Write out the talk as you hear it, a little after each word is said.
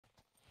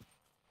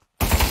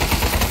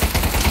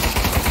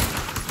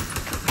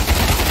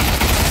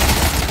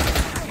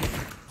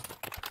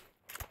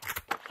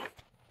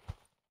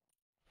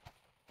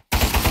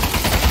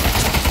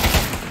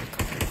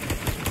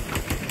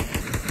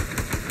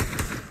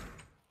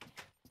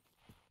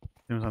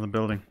He was on the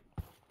building.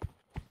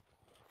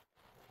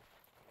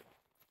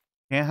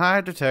 Can't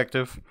hide,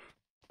 detective.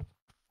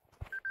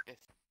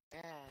 It's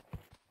bad.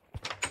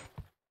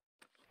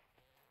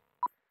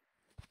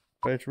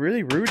 But it's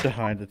really rude to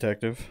hide,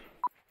 detective.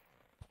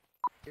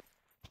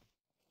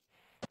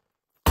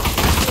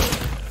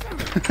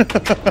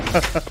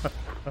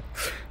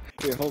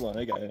 Here, hold on,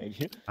 I got an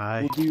idea.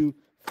 I... We'll do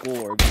 4.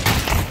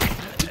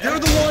 You're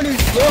the one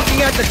who's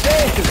looking at the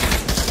thing!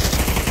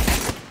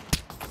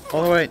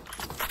 All the way.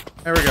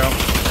 There we go.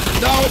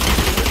 No!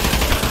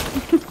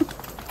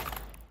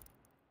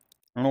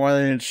 I don't know why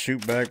they didn't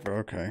shoot back, but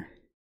okay.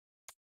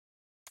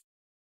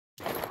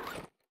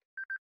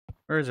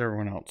 Where is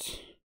everyone else?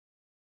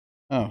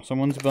 Oh,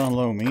 someone's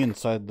below me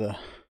inside the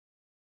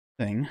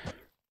thing.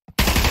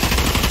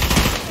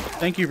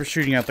 Thank you for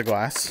shooting out the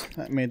glass.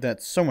 That made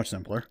that so much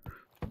simpler.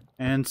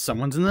 And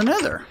someone's in the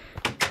nether.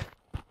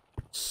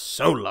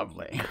 So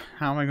lovely.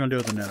 How am I going to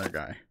deal with the nether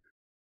guy?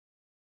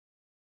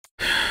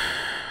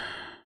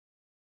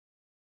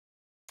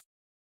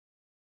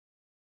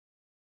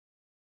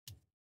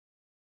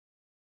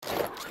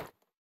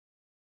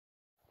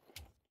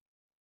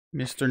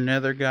 Mr.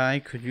 Nether guy,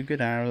 could you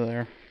get out of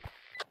there?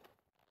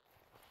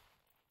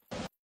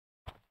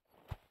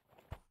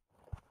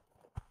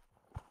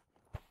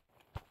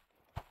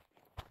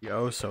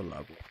 Yo, so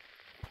lovely.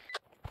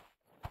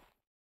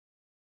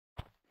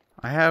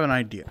 I have an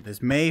idea.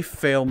 This may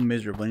fail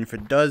miserably, and if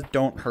it does,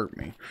 don't hurt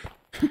me.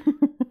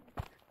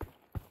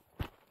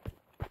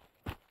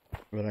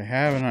 But I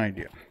have an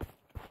idea.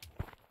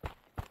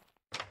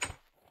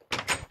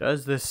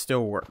 Does this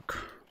still work?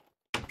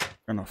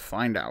 I'm gonna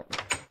find out.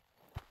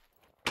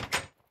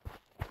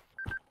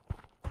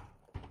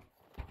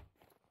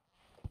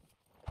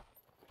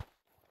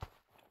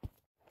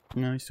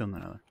 No, he's still in the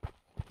nether.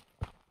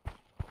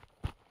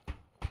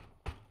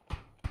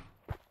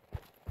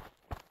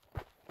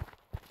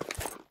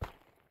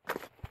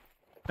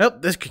 Oh,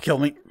 this could kill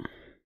me.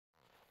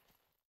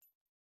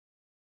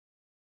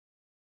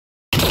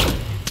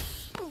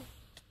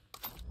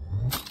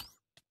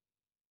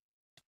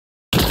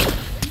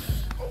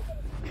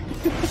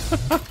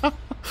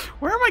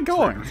 Where am I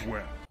going?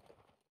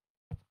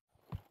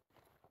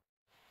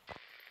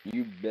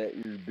 You bet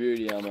your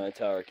booty on my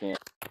tower camp.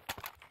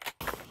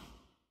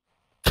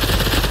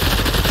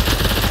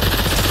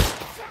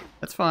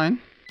 That's fine.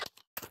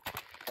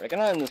 I can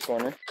hide in this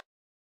corner.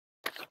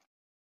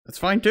 That's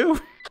fine too.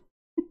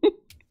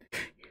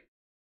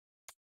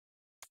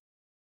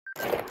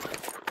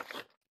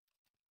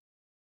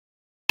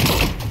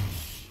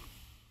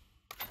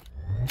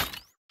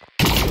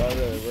 It's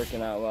really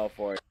working out well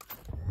for you.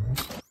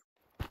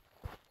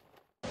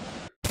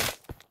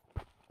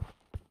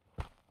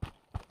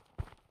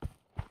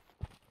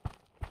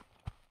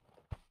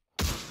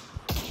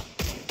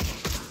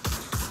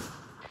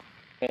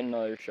 Hitting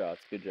all your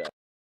shots. Good job.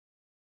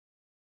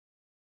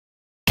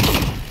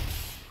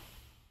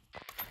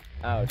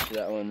 Ouch,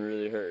 that one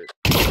really hurt.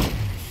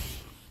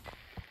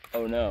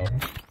 Oh no.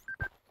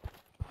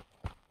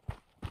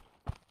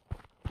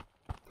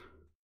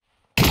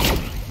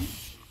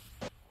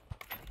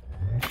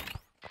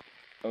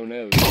 Oh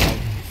no.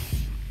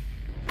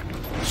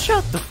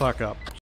 Shut the fuck up.